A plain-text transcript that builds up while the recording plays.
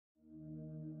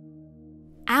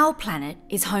Our planet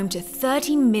is home to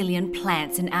 30 million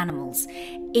plants and animals,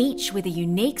 each with a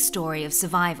unique story of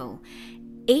survival,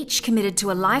 each committed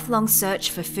to a lifelong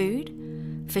search for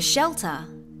food, for shelter,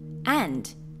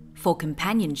 and for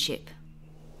companionship.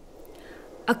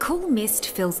 A cool mist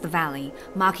fills the valley,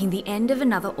 marking the end of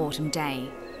another autumn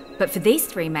day. But for these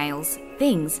three males,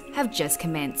 things have just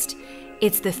commenced.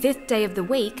 It's the 5th day of the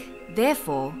week,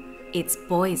 therefore, it's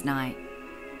boys' night.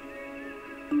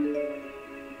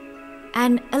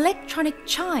 An electronic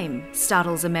chime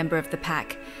startles a member of the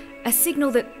pack, a signal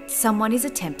that someone is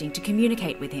attempting to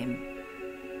communicate with him.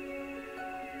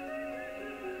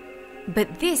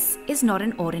 But this is not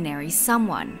an ordinary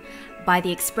someone. By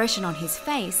the expression on his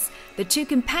face, the two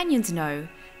companions know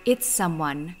it's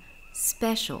someone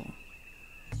special.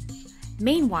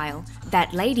 Meanwhile,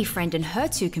 that lady friend and her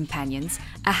two companions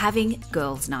are having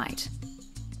girls' night.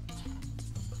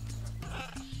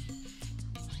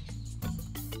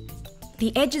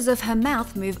 The edges of her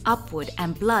mouth move upward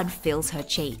and blood fills her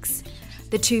cheeks.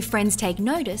 The two friends take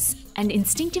notice and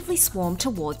instinctively swarm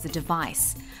towards the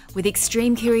device, with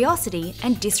extreme curiosity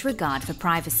and disregard for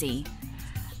privacy.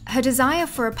 Her desire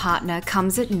for a partner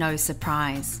comes at no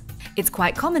surprise. It's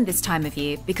quite common this time of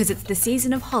year because it's the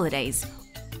season of holidays,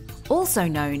 also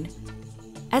known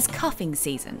as cuffing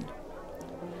season.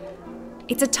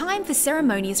 It's a time for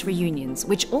ceremonious reunions,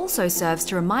 which also serves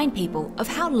to remind people of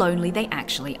how lonely they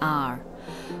actually are.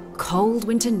 Cold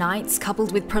winter nights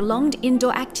coupled with prolonged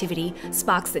indoor activity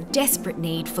sparks the desperate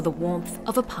need for the warmth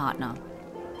of a partner.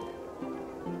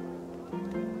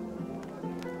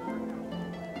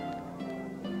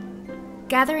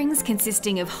 Gatherings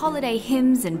consisting of holiday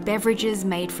hymns and beverages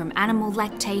made from animal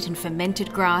lactate and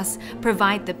fermented grass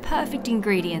provide the perfect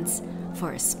ingredients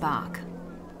for a spark.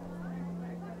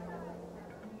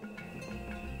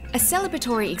 A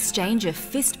celebratory exchange of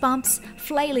fist bumps,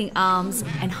 flailing arms,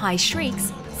 and high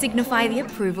shrieks signify the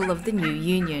approval of the new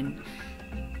union.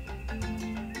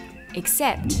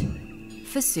 Except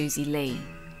for Susie Lee,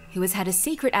 who has had a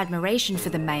secret admiration for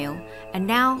the male and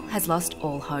now has lost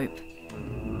all hope.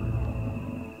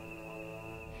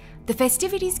 The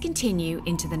festivities continue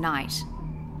into the night.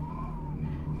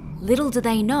 Little do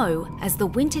they know, as the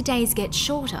winter days get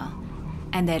shorter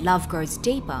and their love grows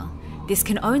deeper, this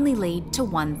can only lead to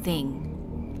one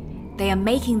thing. They are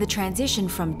making the transition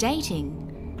from dating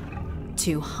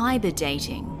to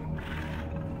hiberdating.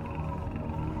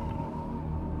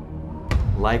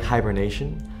 Like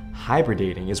hibernation,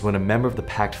 hiberdating is when a member of the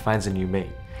pack finds a new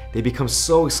mate. They become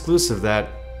so exclusive that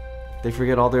they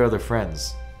forget all their other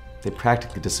friends. They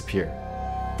practically disappear.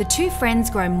 The two friends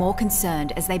grow more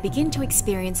concerned as they begin to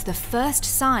experience the first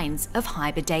signs of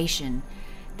hibernation.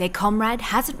 Their comrade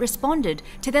hasn't responded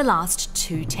to their last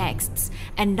 2 texts,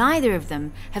 and neither of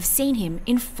them have seen him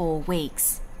in 4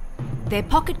 weeks. Their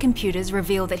pocket computers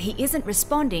reveal that he isn't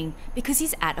responding because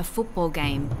he's at a football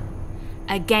game.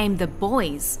 A game the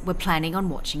boys were planning on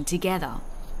watching together.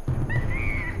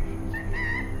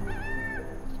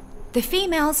 The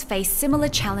females face similar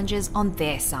challenges on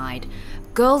their side.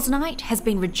 Girls' night has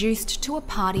been reduced to a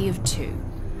party of 2.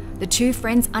 The two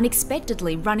friends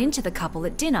unexpectedly run into the couple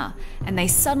at dinner, and they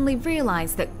suddenly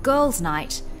realise that girls'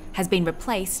 night has been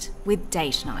replaced with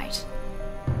date night.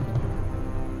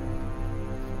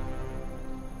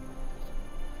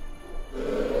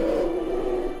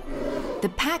 The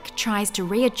pack tries to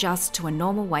readjust to a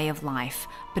normal way of life,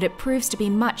 but it proves to be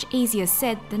much easier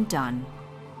said than done.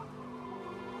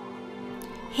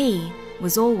 He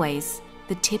was always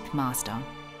the tip master.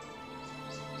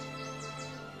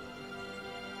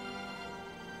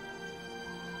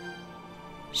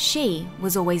 She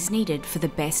was always needed for the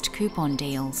best coupon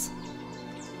deals.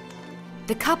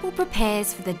 The couple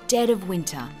prepares for the dead of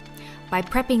winter by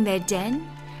prepping their den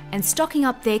and stocking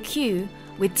up their queue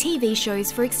with TV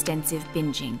shows for extensive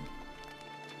binging.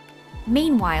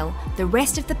 Meanwhile, the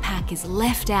rest of the pack is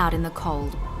left out in the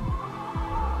cold.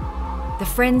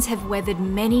 The friends have weathered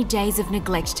many days of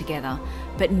neglect together,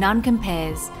 but none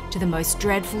compares to the most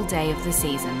dreadful day of the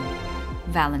season,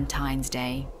 Valentine's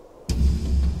Day.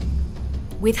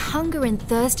 With hunger and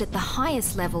thirst at the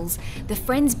highest levels, the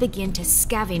friends begin to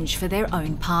scavenge for their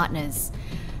own partners.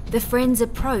 The friends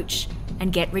approach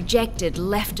and get rejected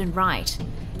left and right.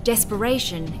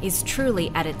 Desperation is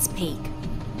truly at its peak.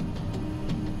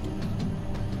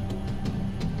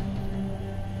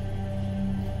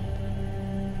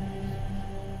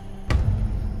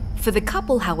 For the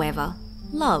couple, however,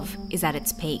 love is at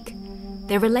its peak.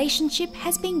 Their relationship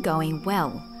has been going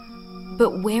well,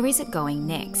 but where is it going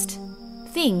next?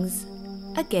 Things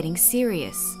are getting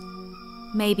serious.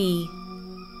 Maybe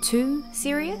too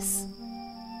serious?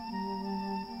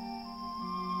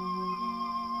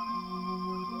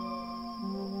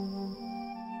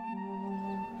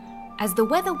 As the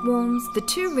weather warms, the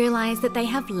two realise that they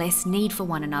have less need for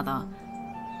one another.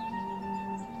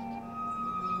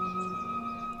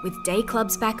 With day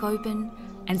clubs back open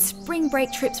and spring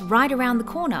break trips right around the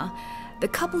corner, the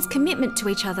couple's commitment to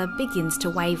each other begins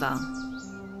to waver.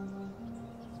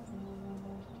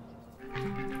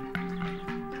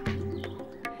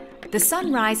 The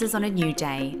sun rises on a new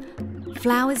day.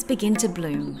 Flowers begin to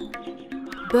bloom.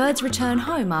 Birds return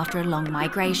home after a long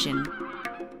migration.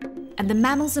 And the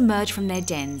mammals emerge from their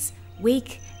dens,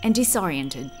 weak and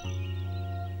disoriented.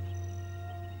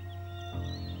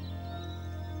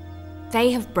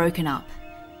 They have broken up.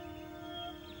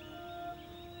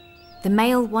 The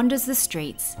male wanders the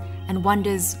streets and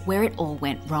wonders where it all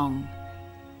went wrong.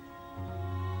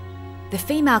 The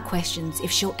female questions if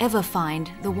she'll ever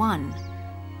find the one.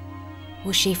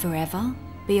 Will she forever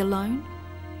be alone?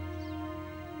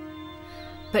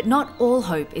 But not all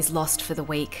hope is lost for the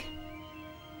weak.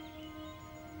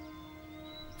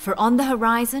 For on the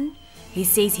horizon, he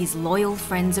sees his loyal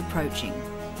friends approaching.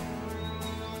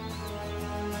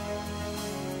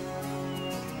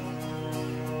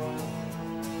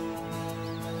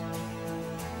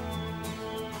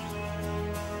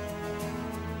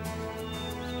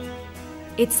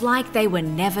 It's like they were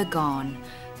never gone.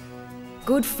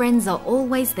 Good friends are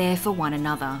always there for one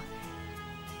another.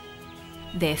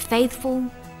 They're faithful,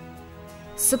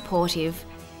 supportive,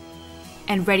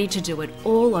 and ready to do it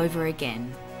all over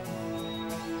again.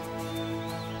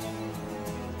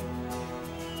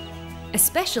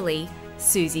 Especially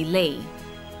Susie Lee,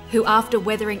 who after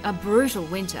weathering a brutal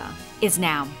winter, is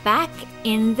now back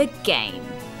in the game.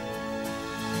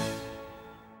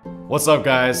 What's up,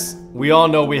 guys? We all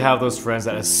know we have those friends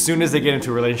that as soon as they get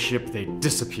into a relationship, they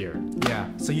disappear. Yeah,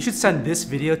 so you should send this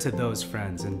video to those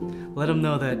friends and let them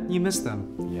know that you miss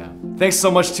them. Yeah. Thanks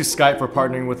so much to Skype for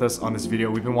partnering with us on this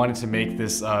video. We've been wanting to make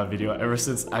this video ever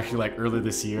since actually like earlier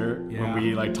this year when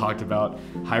we like talked about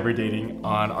hybrid dating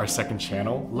on our second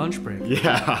channel. Lunch break.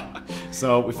 Yeah.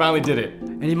 So we finally did it.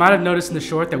 And you might have noticed in the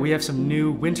short that we have some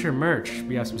new winter merch.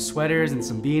 We have some sweaters and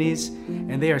some beanies,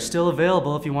 and they are still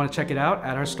available if you want to check it out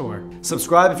at our store.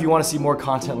 Subscribe if you want to see more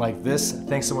content like this.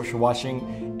 Thanks so much for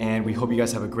watching, and we hope you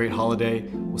guys have a great holiday.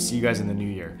 We'll see you guys in the new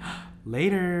year.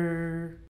 Later.